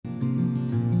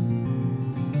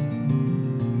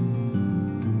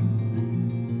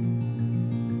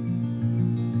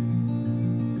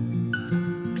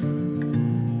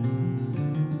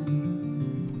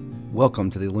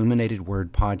Welcome to the Illuminated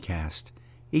Word Podcast.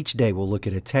 Each day we'll look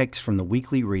at a text from the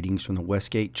weekly readings from the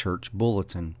Westgate Church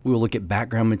Bulletin. We will look at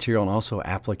background material and also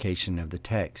application of the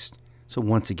text. So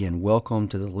once again, welcome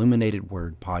to the Illuminated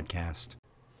Word Podcast.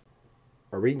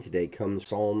 Our reading today comes from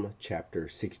Psalm chapter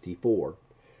 64.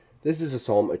 This is a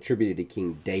psalm attributed to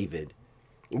King David.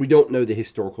 We don't know the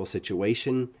historical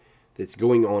situation that's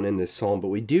going on in this psalm, but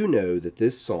we do know that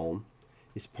this psalm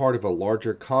is part of a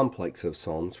larger complex of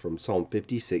psalms from Psalm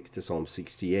 56 to Psalm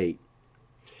 68.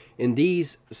 In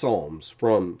these psalms,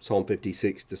 from Psalm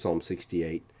 56 to Psalm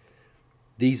 68,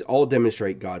 these all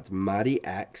demonstrate God's mighty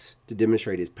acts to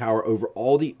demonstrate his power over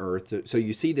all the earth. So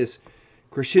you see this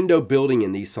crescendo building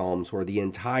in these psalms where the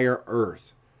entire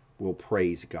earth will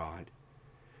praise God.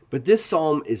 But this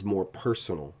psalm is more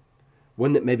personal,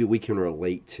 one that maybe we can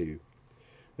relate to.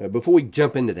 Before we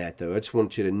jump into that, though, I just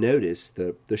want you to notice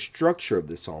the structure of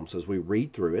the psalm. So as we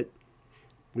read through it,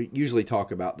 we usually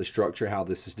talk about the structure, how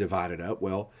this is divided up.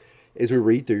 Well, as we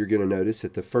read through, you're going to notice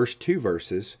that the first two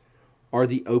verses are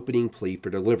the opening plea for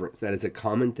deliverance. That is a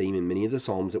common theme in many of the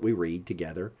psalms that we read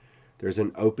together. There's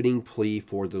an opening plea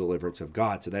for the deliverance of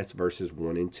God. So that's verses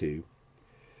 1 and 2.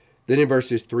 Then in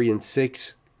verses 3 and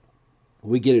 6,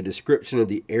 we get a description of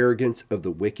the arrogance of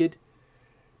the wicked.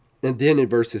 And then in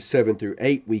verses 7 through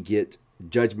 8, we get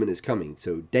judgment is coming.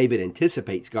 So David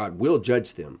anticipates God will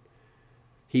judge them.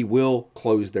 He will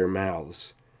close their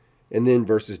mouths. And then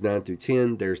verses 9 through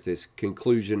 10, there's this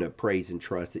conclusion of praise and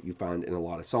trust that you find in a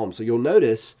lot of psalms. So you'll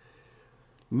notice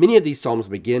many of these psalms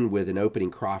begin with an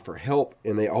opening cry for help,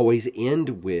 and they always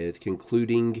end with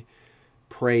concluding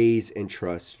praise and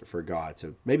trust for God.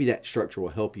 So maybe that structure will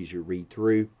help you as you read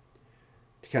through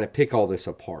to kind of pick all this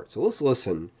apart. So let's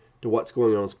listen to what's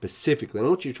going on specifically. I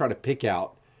want you to try to pick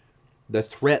out the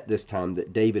threat this time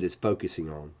that David is focusing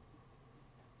on.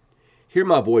 Hear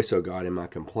my voice, O God, in my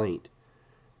complaint.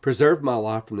 Preserve my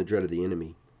life from the dread of the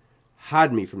enemy.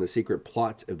 Hide me from the secret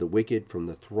plots of the wicked, from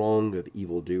the throng of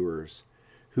evildoers,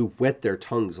 who whet their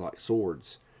tongues like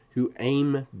swords, who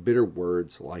aim bitter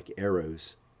words like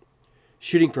arrows.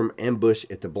 Shooting from ambush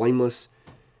at the blameless,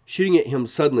 shooting at him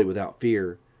suddenly without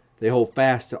fear. They hold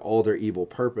fast to all their evil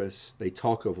purpose. They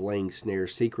talk of laying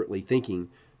snares secretly, thinking,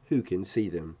 who can see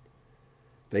them?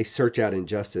 They search out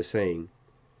injustice, saying,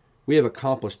 we have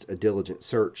accomplished a diligent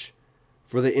search,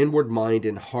 for the inward mind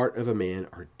and heart of a man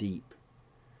are deep.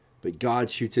 But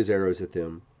God shoots his arrows at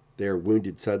them. They are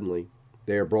wounded suddenly.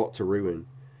 They are brought to ruin,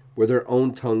 where their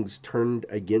own tongues turned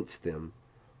against them.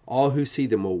 All who see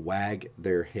them will wag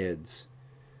their heads.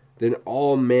 Then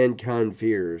all mankind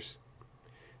fears.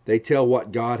 They tell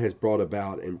what God has brought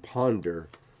about and ponder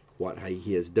what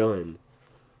he has done.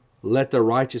 Let the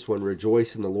righteous one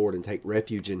rejoice in the Lord and take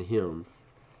refuge in him.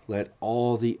 Let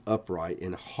all the upright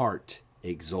in heart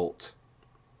exult.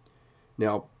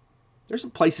 Now, there's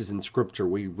some places in Scripture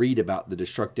we read about the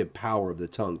destructive power of the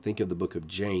tongue. Think of the book of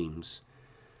James.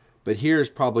 But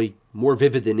here's probably more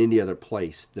vivid than any other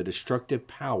place, the destructive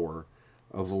power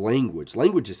of language.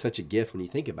 Language is such a gift when you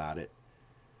think about it.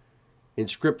 In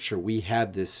Scripture, we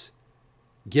have this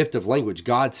gift of language.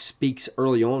 God speaks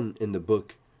early on in the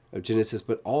book of Genesis,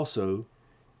 but also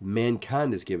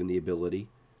mankind is given the ability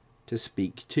to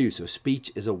speak too. So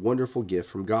speech is a wonderful gift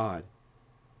from God.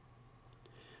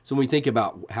 So when we think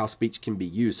about how speech can be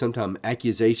used, sometimes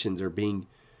accusations are being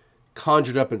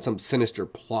conjured up in some sinister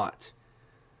plot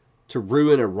to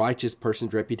ruin a righteous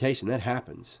person's reputation. That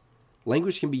happens.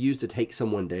 Language can be used to take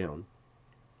someone down.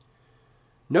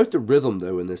 Note the rhythm,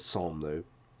 though, in this psalm, though.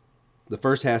 The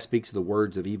first half speaks of the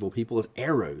words of evil people as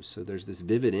arrows. So there's this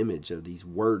vivid image of these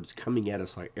words coming at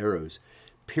us like arrows,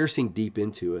 piercing deep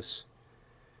into us.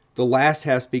 The last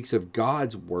half speaks of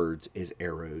God's words as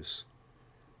arrows.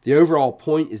 The overall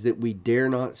point is that we dare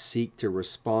not seek to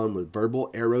respond with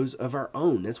verbal arrows of our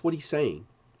own. That's what he's saying.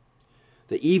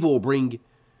 The evil will bring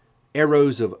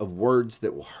arrows of words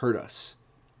that will hurt us,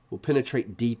 will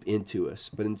penetrate deep into us.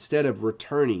 But instead of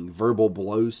returning verbal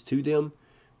blows to them,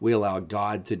 we allow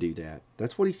God to do that.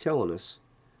 That's what he's telling us.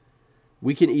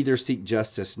 We can either seek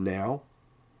justice now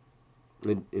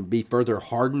and be further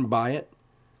hardened by it,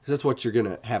 because that's what you're going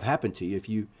to have happen to you. If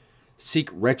you seek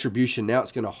retribution now,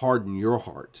 it's going to harden your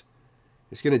heart.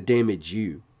 It's going to damage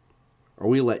you. Or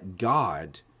we let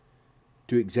God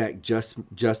to exact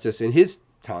justice in his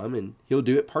time, and he'll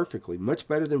do it perfectly, much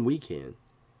better than we can.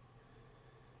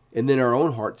 And then our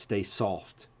own heart stay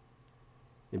soft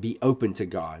and be open to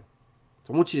God.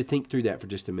 So I want you to think through that for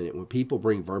just a minute. When people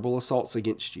bring verbal assaults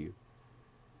against you,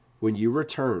 when you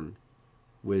return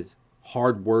with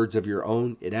hard words of your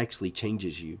own, it actually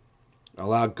changes you.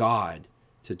 Allow God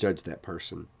to judge that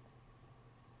person.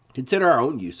 Consider our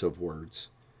own use of words.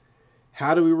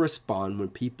 How do we respond when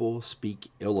people speak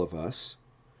ill of us?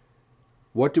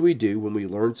 What do we do when we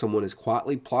learn someone is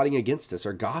quietly plotting against us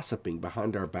or gossiping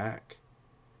behind our back?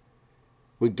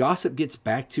 When gossip gets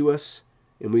back to us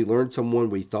and we learn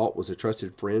someone we thought was a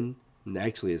trusted friend and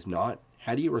actually is not,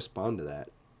 how do you respond to that?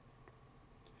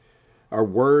 Our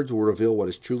words will reveal what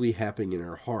is truly happening in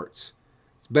our hearts.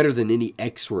 It's better than any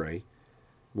x-ray.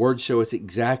 Words show us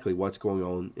exactly what's going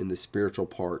on in the spiritual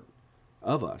part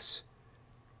of us.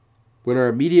 When our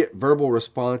immediate verbal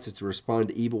response is to respond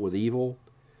to evil with evil,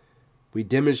 we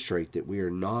demonstrate that we are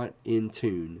not in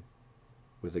tune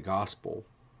with the gospel.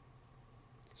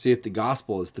 See, if the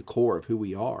gospel is the core of who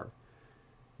we are,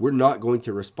 we're not going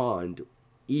to respond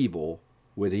evil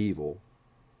with evil.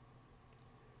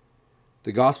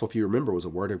 The gospel, if you remember, was a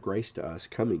word of grace to us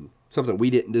coming, something we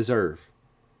didn't deserve.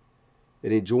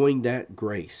 And enjoying that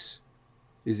grace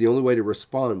is the only way to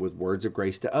respond with words of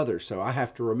grace to others. So I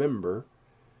have to remember,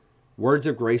 words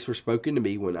of grace were spoken to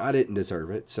me when I didn't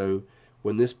deserve it. So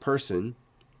when this person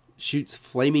shoots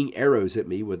flaming arrows at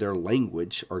me with their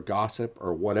language or gossip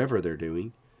or whatever they're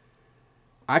doing,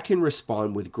 I can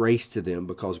respond with grace to them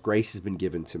because grace has been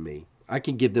given to me. I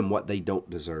can give them what they don't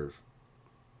deserve.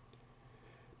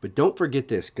 But don't forget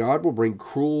this, God will bring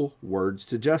cruel words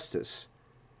to justice.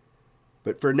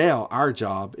 But for now, our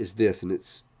job is this, and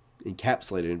it's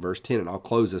encapsulated in verse 10, and I'll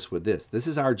close this with this. This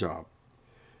is our job,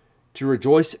 to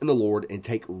rejoice in the Lord and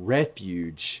take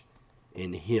refuge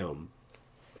in Him.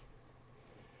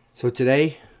 So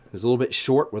today is a little bit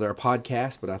short with our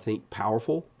podcast, but I think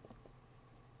powerful.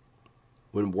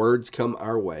 When words come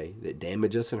our way that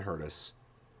damage us and hurt us,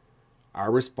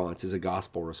 our response is a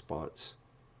gospel response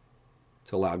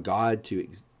to allow God to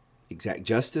exact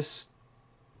justice.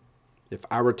 If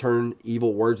I return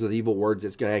evil words with evil words,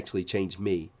 it's going to actually change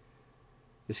me.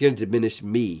 It's going to diminish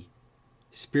me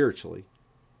spiritually.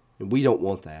 And we don't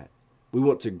want that. We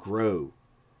want to grow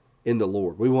in the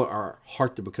Lord. We want our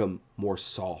heart to become more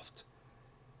soft,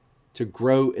 to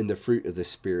grow in the fruit of the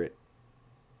Spirit.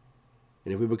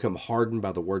 And if we become hardened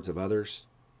by the words of others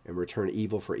and return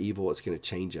evil for evil, it's going to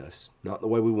change us, not the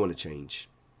way we want to change.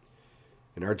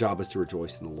 And our job is to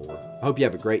rejoice in the Lord. I hope you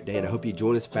have a great day, and I hope you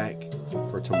join us back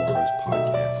for tomorrow's podcast.